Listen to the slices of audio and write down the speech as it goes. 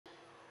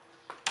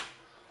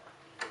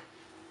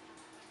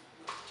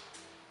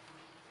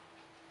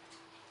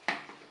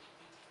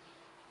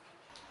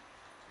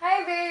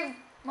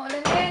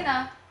Maulan ngayon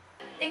ah.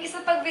 Thank you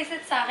sa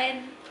pag-visit sa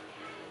akin.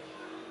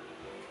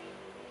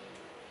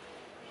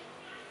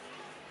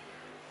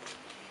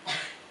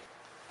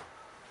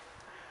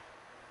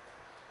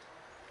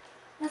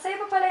 Nasa'yo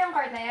pa pala yung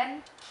card na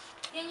yan?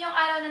 Yan yung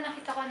araw na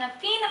nakita ko na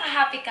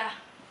pinaka-happy ka.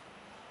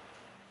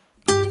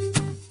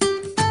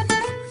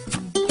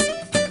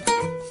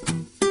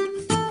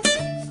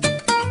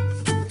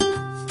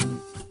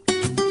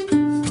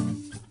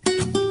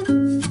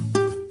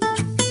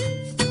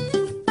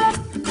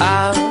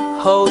 I'll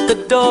hold the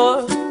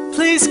door,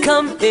 please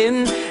come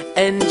in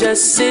and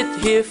just sit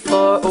here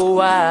for a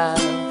while.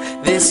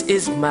 This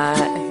is my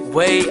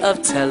way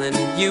of telling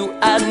you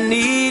I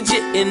need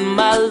you in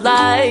my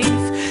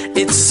life.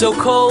 It's so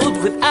cold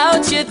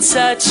without your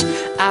touch.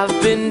 I've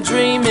been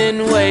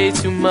dreaming way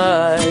too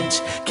much.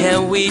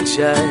 Can we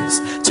just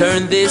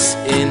turn this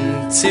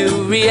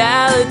into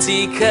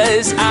reality?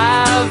 'Cause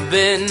I've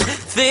been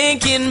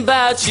thinking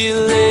about you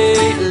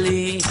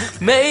lately.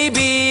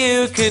 Maybe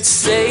you could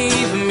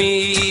save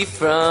me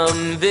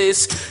from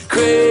this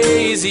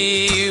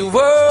crazy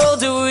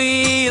world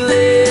we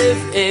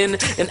live in.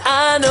 And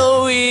I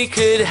know we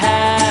could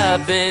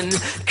happen,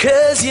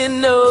 'cause you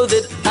know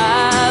that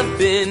I've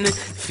been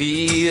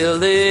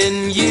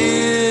feeling you.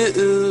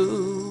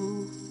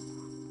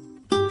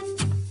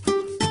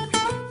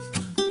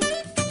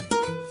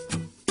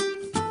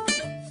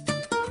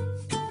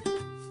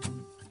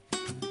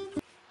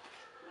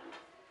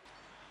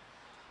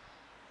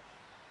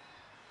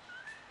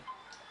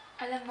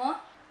 Alam mo,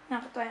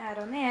 nakakatuwa yung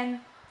araw na yan.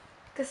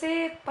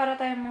 Kasi para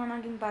tayong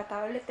mga naging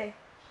bata ulit eh.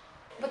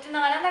 Buti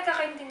na nga lang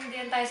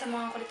nagkakaintindihan tayo sa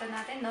mga kulitan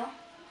natin, no?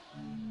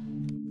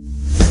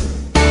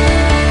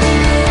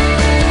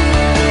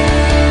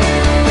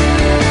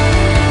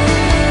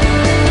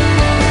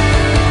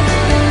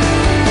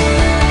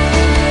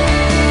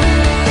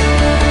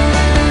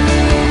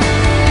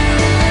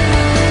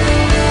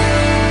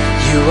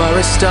 You are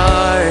a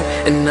star,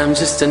 and I'm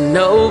just a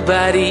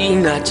nobody,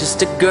 not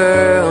just a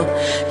girl.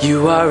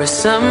 You are a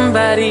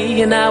somebody,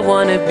 and I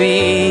wanna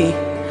be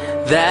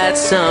that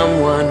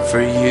someone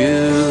for you.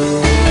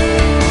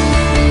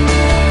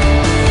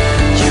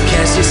 You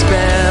cast your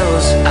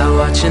spells, I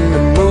watch in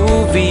the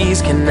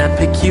movies. Can I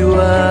pick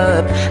you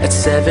up at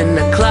 7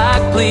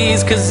 o'clock,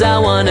 please? 'Cause I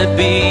wanna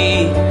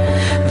be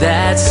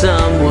that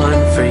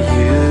someone for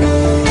you.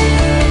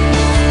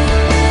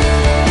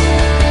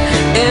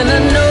 And I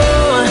know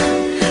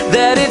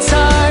that it's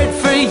hard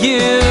for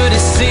you to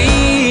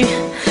see.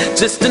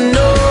 Just a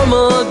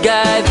normal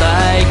guy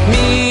like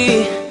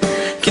me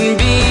can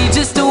be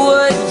just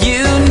what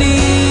you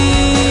need.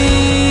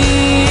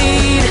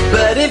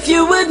 But if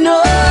you would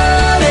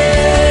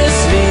notice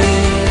me,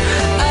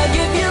 I'd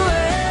give you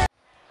a...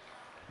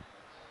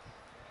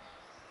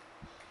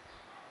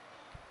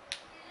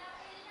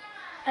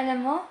 Alam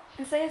mo,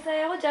 ang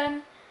saya-saya ko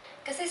dyan.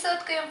 Kasi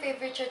suot ko yung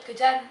favorite shirt ko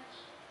dyan.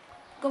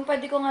 Kung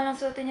pwede ko nga lang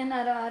suotin yan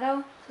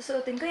araw-araw,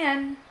 susuotin ko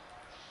yan.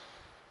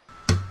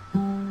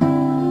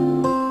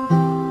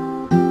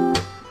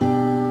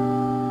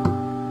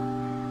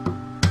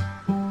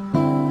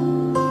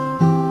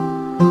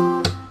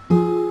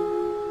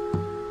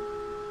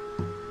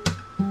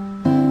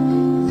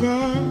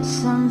 There's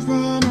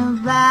something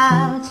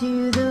about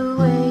you, the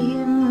way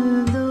you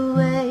move, the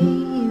way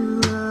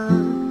you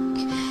look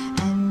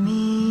at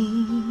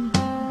me.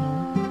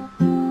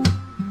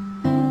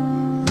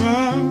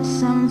 There's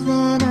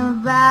something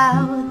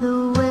about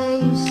the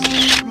way you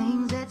see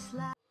things that's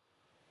like...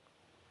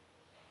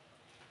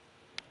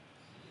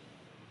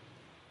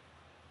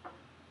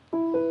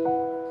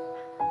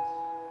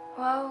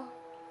 Wow,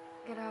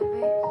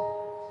 grabe.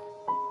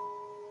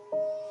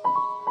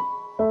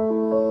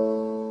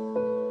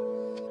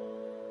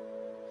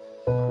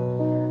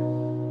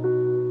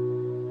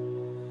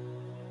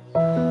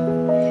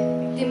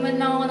 Di man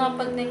lang ako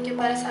nakapag-thank you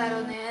para sa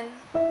araw na yan.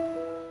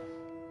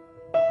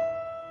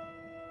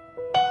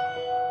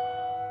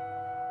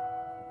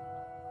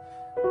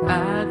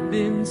 I've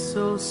been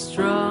so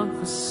strong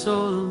for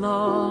so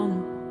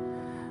long,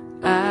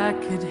 I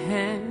could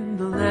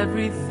handle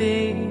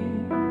everything.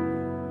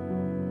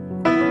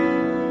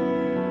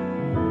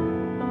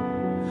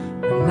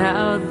 But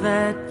now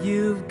that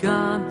you've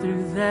gone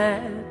through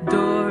that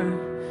door,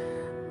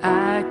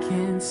 I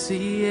can't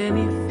see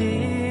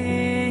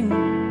anything.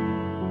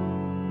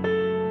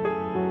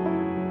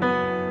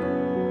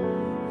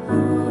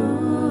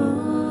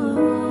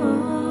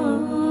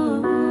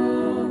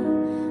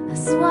 I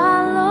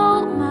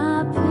swallow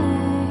my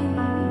pain.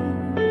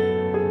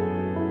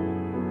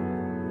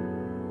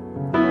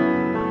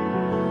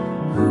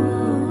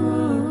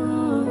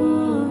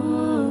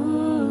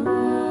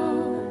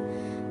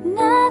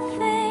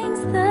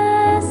 Nothing's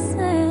the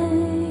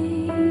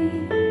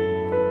same.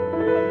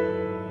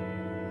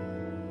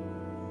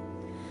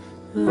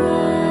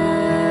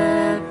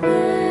 Let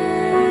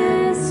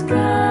this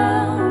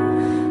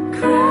come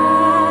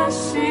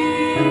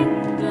crashing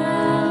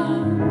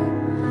down.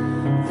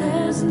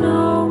 There's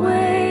no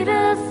way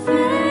to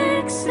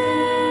fix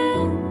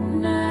it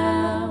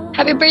now.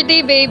 Happy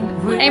birthday, babe.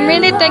 I'm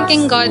really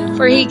thanking God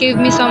for He gave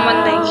me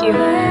someone like you.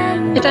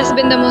 It has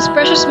been the most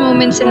precious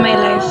moments in my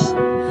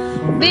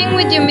life. Being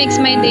with you makes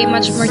my day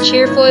much more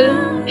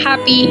cheerful,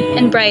 happy,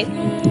 and bright.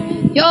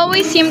 You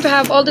always seem to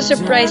have all the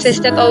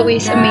surprises that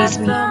always amaze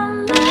me.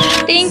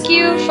 Thank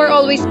you for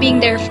always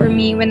being there for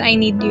me when I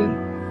need you.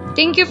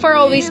 Thank you for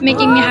always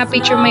making me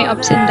happy through my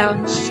ups and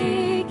downs.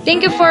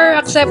 Thank you for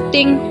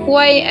accepting who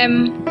I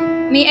am.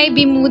 May I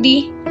be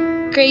moody,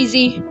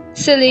 crazy,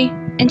 silly,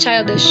 and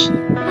childish.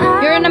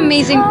 You're an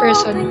amazing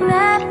person.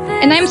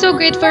 And I'm so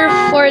grateful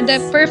for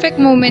the perfect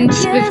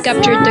moments we've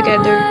captured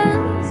together.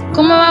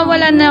 Kung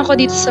mawawala na ako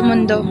dito sa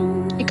mundo,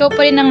 ikaw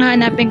pa rin ang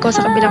hahanapin ko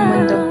sa kabilang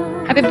mundo.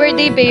 Happy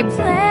birthday, babe.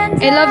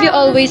 I love you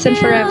always and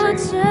forever.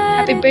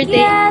 Happy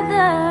birthday.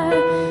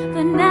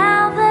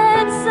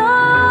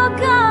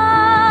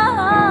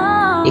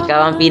 Ikaw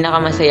ang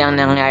pinakamasayang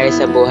nangyari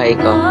sa buhay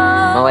ko.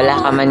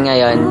 Mawala ka man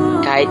ngayon,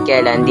 kahit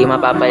kailan, di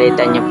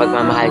mapapalitan yung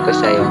pagmamahal ko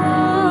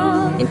sa'yo.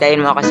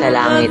 Hintayin mo ako sa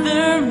langit.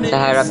 Sa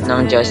harap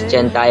ng Diyos,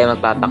 diyan tayo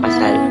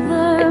magpapakasal.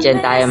 At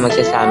diyan tayo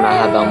magsasama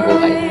habang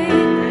buhay.